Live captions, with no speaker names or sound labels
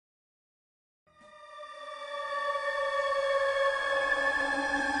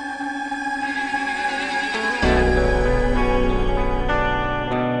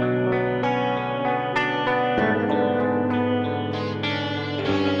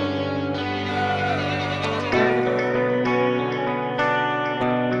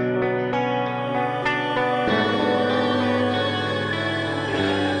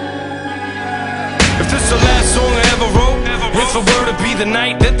it were to be the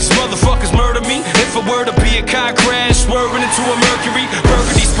night that these motherfuckers murder me, if it were to be a car crash, swerving into a Mercury,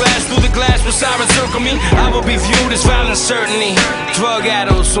 Burgundy splash through the glass with sirens circle me, I will be viewed as violent certainly.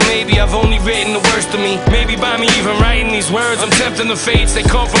 Drug-addled, so maybe I've only written the worst of me. Maybe by me even writing these words, I'm tempting the fates. They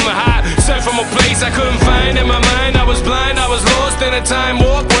come from a high, sent from a place I couldn't find. In my mind I was blind, I was lost in a time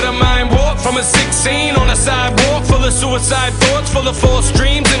warp, with a mind warp from a 16 on a sidewalk, full of suicide thoughts, full of false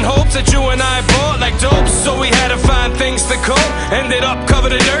dreams and hopes that you and I bought like dope. So we had to find things to cope, ended up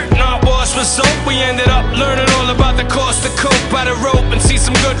covered in dirt, not washed with soap. We ended up learning all about the cost to cope by the rope, and see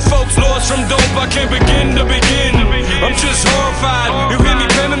some good folks lost from dope. I can't begin to begin, I'm just horrified. You hear me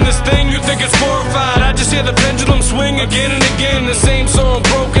penning this thing, you think it's horrified. I just hear the pendulum swing again and again, the same song,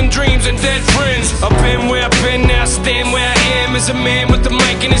 broken dreams and dead friends. I've been where I've been, now I stand where I am, as a man with the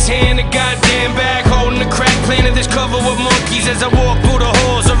mic in his hand, a goddamn bag, holding the crack, planting this cover with monkeys, as I walk through the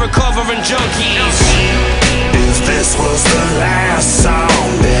halls of recovering junkies. If this was the last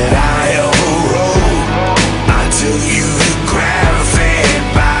song that I ever wrote, I'd tell you to grab it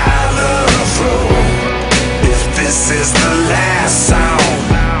by the throat. If this is the last song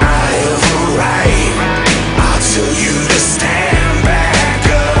I ever write, I'll tell you to stand back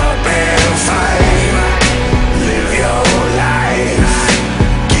up and fight. Live your life,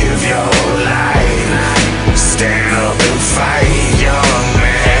 give your life, stand up and fight, young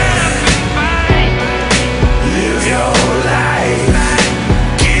man. Live your life,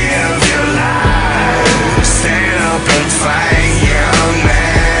 give your life, stand up and fight, young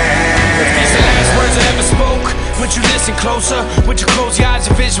man. If these the last words I ever spoke, would you listen closer? Would you close your eyes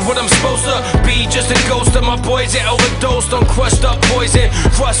and vision what I'm supposed to be? Just a ghost of my boys that overdosed on crushed up poison,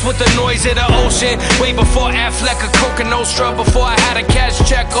 crushed with the noise of the ocean. Way before Affleck or Coca Nostra, before I had a cash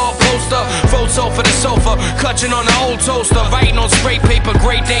check or poster, photo for the sofa, clutching on the old toaster, writing on spray paper,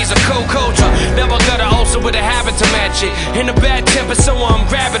 great days of co-culture. Never got an ulcer with a habit to match it, in a bad temper so I'm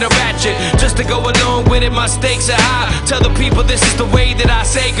grabbing a ratchet, just to go along with it. My stakes are high, tell the people this is the way that I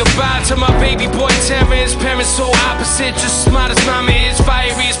say goodbye to my baby boy Terrence. Parents so opposite, just smart as mama is,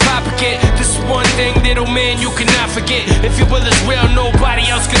 fiery as Papa get. This is one thing, little man, you cannot forget. If your will is real, nobody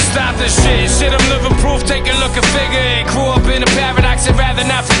else can stop this shit. Shit, I'm living proof, take a look and figure it. Grew up in a paradox, I'd rather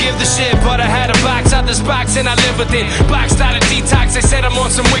not forgive the shit, but I had a box out this box and I live with it. Boxed out of detox, they said I'm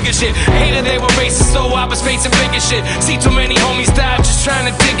on some wicked shit. Hated they were racist, so I was facing bigger shit. See too many homies die just trying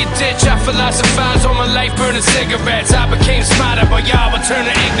to dig a ditch. I philosophized all my life burning cigarettes. I became smarter, but y'all were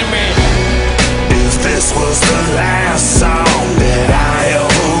turning ignorant. If this was the last song that I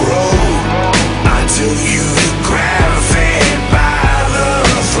ever wrote,